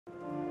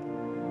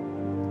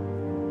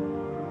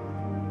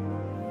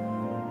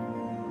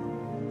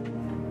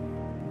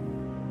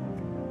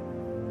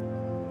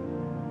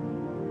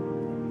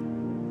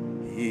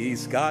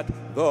He's got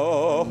the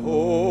whole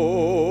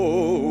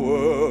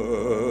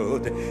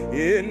world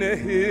in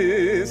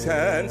his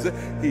hands.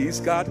 He's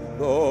got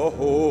the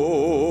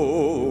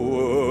whole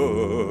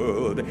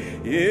world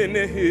in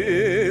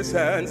his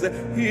hands.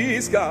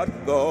 He's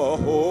got the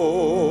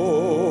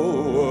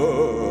whole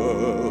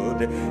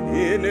world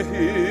in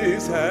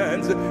his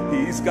hands.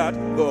 He's got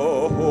the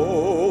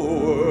whole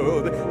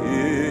world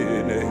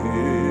in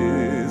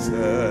his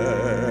hands.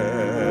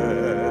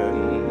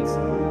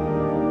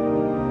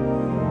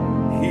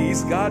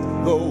 He's got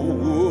the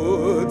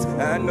woods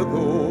and the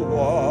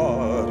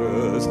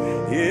waters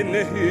in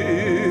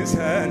his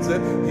hands.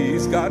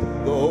 He's got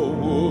the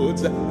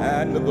woods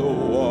and the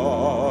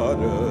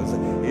waters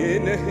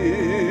in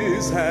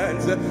his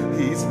hands.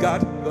 He's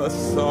got the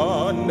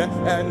sun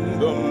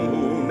and the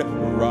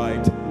moon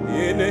right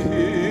in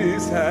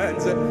his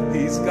hands.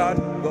 He's got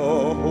the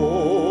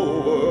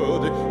whole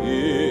world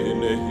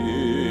in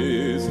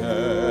his hands.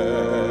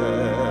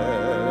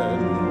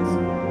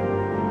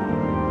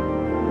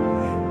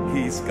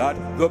 He's got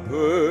the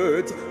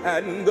birds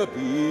and the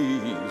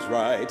bees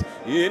right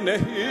in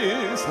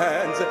his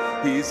hands.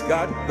 He's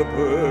got the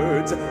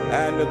birds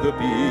and the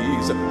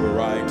bees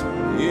right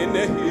in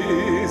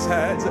his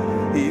hands.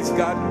 He's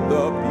got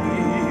the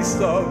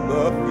beasts of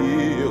the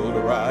field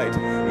right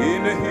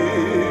in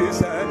his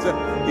hands.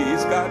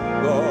 He's got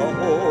the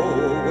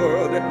whole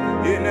world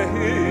in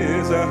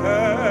his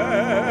hands.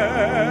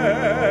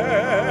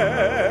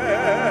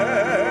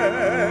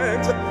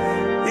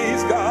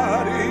 He's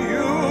got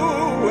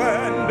you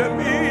and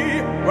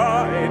me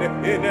right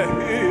in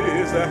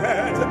his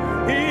hands.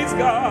 He's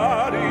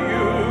got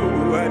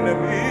you and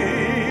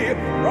me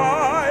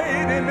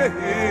right in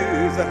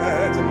his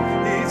hands.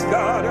 He's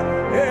got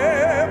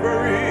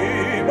everybody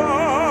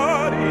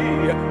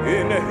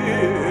in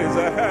his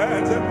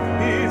hands.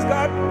 He's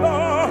got the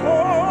whole